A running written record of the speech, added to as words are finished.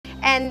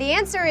And the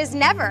answer is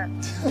never.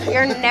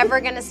 You're never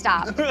gonna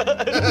stop.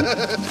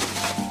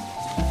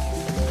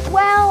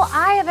 Well,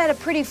 I have had a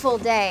pretty full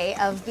day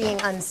of being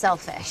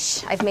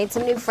unselfish. I've made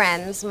some new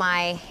friends.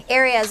 My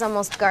area is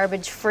almost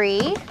garbage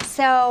free.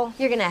 So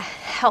you're gonna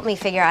help me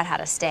figure out how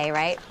to stay,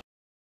 right?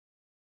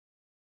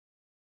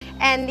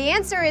 And the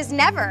answer is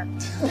never.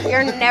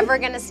 You're never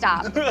gonna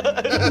stop.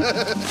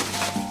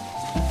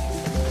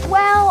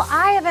 Well,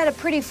 I have had a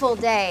pretty full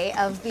day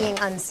of being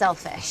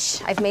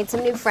unselfish. I've made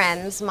some new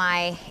friends.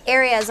 My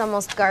area is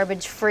almost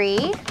garbage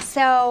free.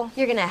 So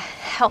you're gonna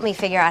help me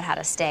figure out how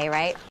to stay,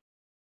 right?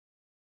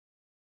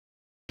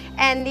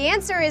 And the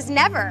answer is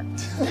never.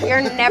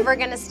 You're never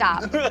gonna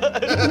stop.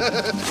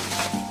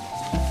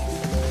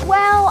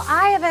 Well,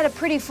 I have had a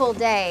pretty full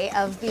day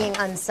of being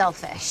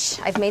unselfish.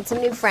 I've made some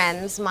new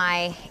friends.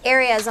 My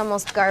area is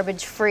almost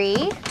garbage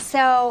free.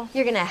 So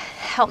you're gonna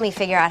help me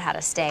figure out how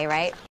to stay,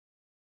 right?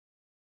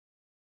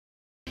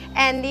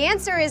 And the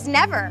answer is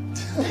never.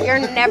 You're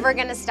never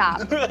gonna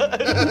stop.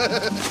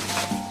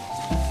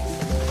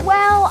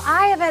 Well,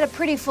 I have had a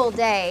pretty full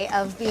day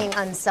of being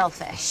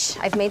unselfish.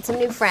 I've made some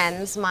new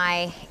friends.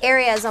 My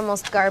area is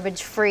almost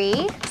garbage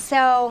free.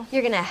 So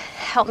you're gonna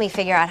help me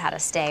figure out how to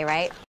stay,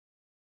 right?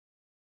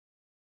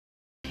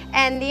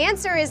 And the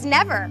answer is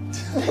never.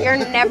 You're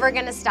never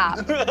gonna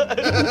stop.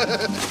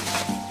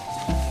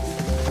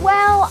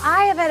 Well,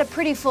 I have had a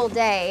pretty full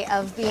day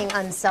of being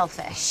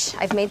unselfish.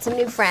 I've made some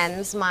new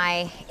friends.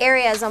 My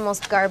area is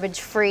almost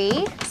garbage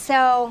free.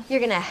 So you're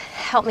gonna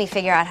help me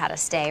figure out how to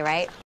stay,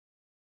 right?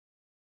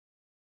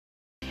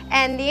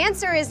 And the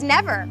answer is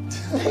never.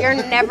 You're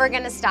never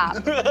gonna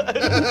stop.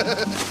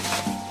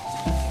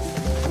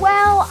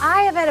 Well,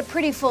 I have had a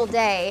pretty full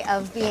day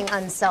of being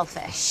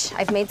unselfish.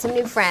 I've made some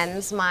new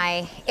friends.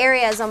 My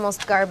area is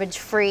almost garbage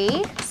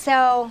free.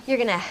 So you're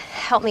gonna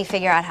help me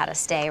figure out how to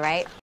stay,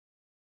 right?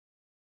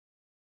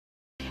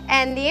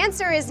 And the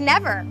answer is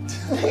never.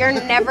 You're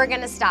never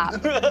gonna stop.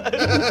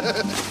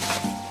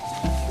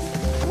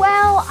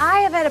 Well,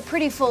 I have had a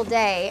pretty full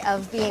day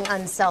of being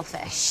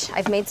unselfish.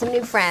 I've made some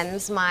new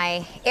friends.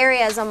 My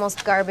area is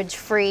almost garbage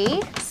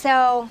free.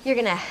 So you're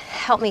gonna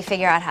help me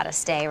figure out how to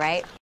stay,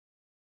 right?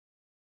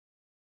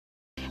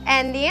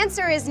 And the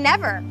answer is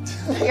never.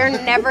 You're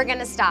never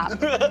gonna stop.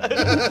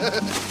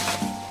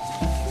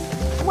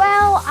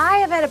 Well, I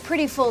have had a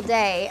pretty full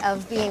day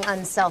of being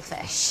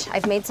unselfish.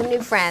 I've made some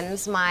new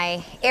friends.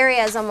 My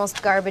area is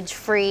almost garbage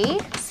free.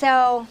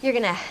 So you're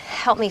gonna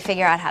help me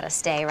figure out how to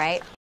stay,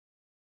 right?